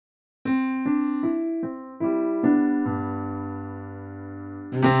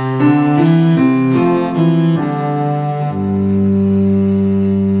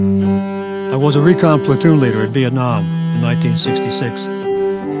was a recon platoon leader in Vietnam in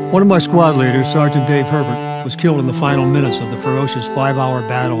 1966. One of my squad leaders, Sergeant Dave Herbert, was killed in the final minutes of the ferocious 5-hour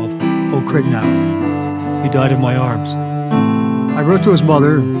battle of Ho Chi Minh Now. He died in my arms. I wrote to his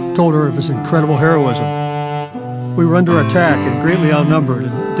mother and told her of his incredible heroism. We were under attack and greatly outnumbered,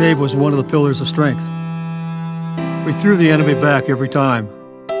 and Dave was one of the pillars of strength. We threw the enemy back every time.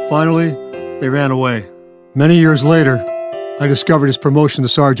 Finally, they ran away. Many years later, I discovered his promotion to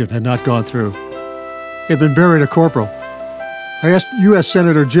sergeant had not gone through. He had been buried a corporal. I asked U.S.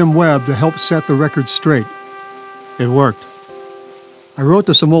 Senator Jim Webb to help set the record straight. It worked. I wrote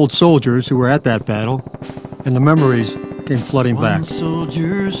to some old soldiers who were at that battle, and the memories came flooding back. One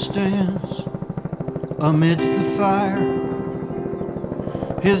soldier stands amidst the fire,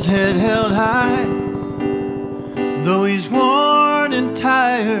 his head held high, though he's worn and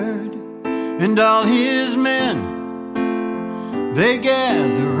tired, and all his men, they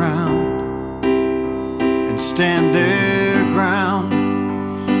gather round and stand their ground,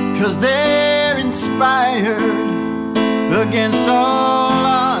 'cause they're inspired against all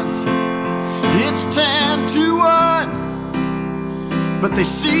odds. It's 10-1, but they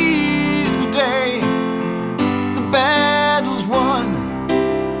seize the day. The battle's won.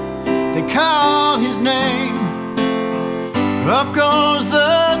 They call his name. Up goes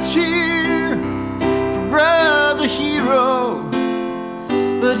the cheer for brother hero,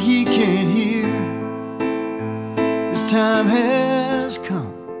 but he can't hear. His time has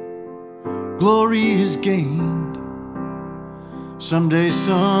come. Glory is gained. Someday,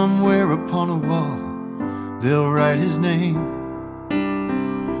 somewhere upon a wall, they'll write his name.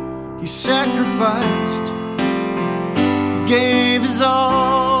 He sacrificed, he gave his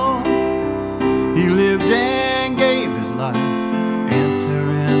all. He lived and gave his life,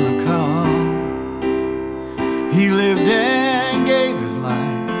 answering the call. He lived and gave his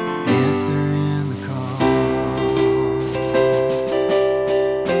life, answering the call.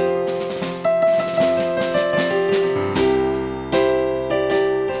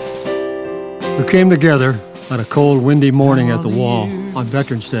 We came together on a cold, windy morning at the wall on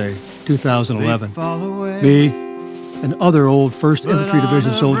Veterans Day, 2011. Me and other old 1st Infantry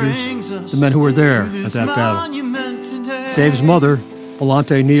Division soldiers, the men who were there at that battle. Dave's mother,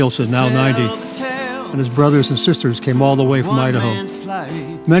 Volante Nielsen, now 90, and his brothers and sisters came all the way from Idaho.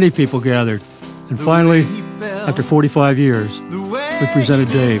 Many people gathered, and finally, after 45 years, we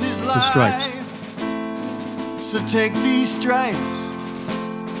presented Dave his stripes. So take these stripes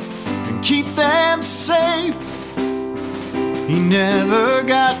and keep them safe. He never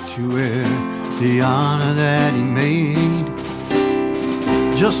got to wear the honor that he made.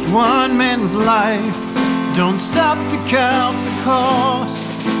 Just one man's life, don't stop to count the cost.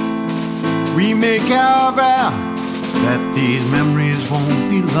 We make our vow that these memories won't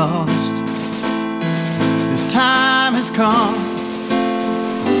be lost. His time has come,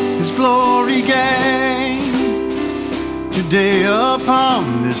 his glory gained. Today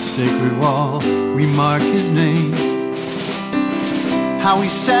upon this sacred wall, we mark his name. How he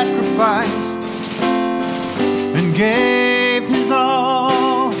sacrificed and gave his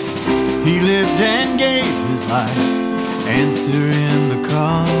all. He lived and gave his life, answering the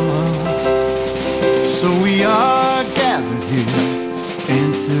call. So we are gathered here,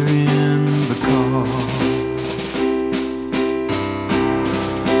 answering the call.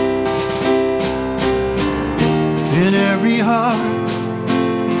 In every heart,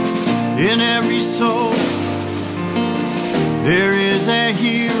 in every soul, there is a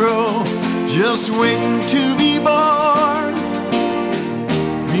hero just waiting to be born.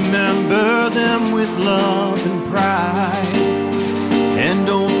 Remember them with love and pride, and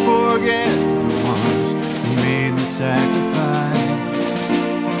don't forget the ones who made the sacrifice.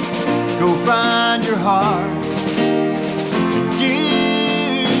 Go find your heart and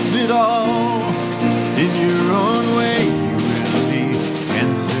give it all. In your own way you will be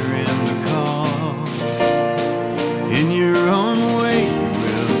answering the call. In your own way you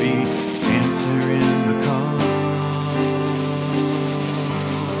will be answering the call.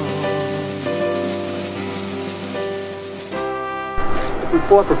 We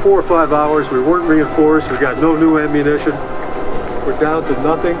fought for 4 or 5 hours. We weren't reinforced. We got no new ammunition. We're down to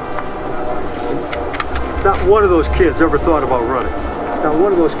nothing. Not one of those kids ever thought about running. Not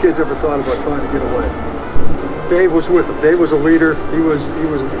one of those kids ever thought about trying to get away. Dave was with them. Dave was a leader. He was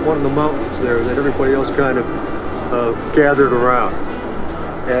one of the mountains there that everybody else kind of gathered around.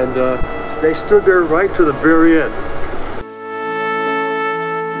 And they stood there right to the very end.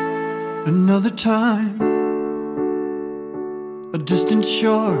 Another time, a distant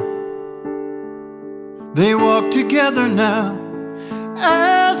shore, they walk together now,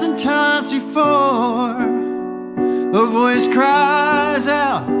 as in times before. A voice cries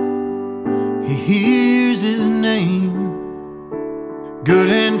out, he hears his name. Good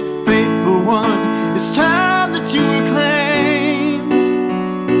and faithful one, it's time that you were claimed.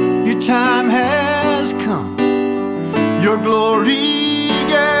 Your time has come, your glory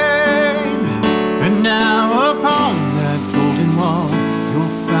gained, and now upon that golden wall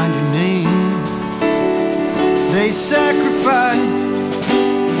you'll find your name. They sacrificed,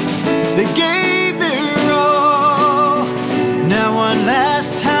 they gave their all. Now one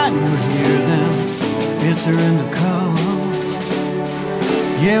last time you'll hear them answering the call.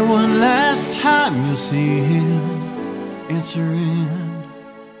 Yeah, one last time you'll see him answering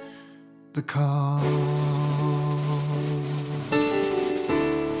the call.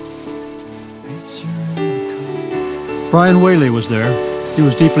 Answering the call. Brian Whaley was there. He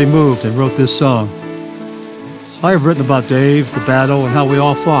was deeply moved and wrote this song. I have written about Dave, the battle, and how we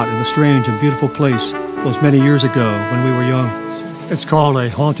all fought in a strange and beautiful place those many years ago when we were young. It's called A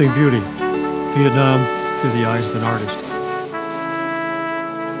Haunting Beauty, Vietnam through the eyes of an artist.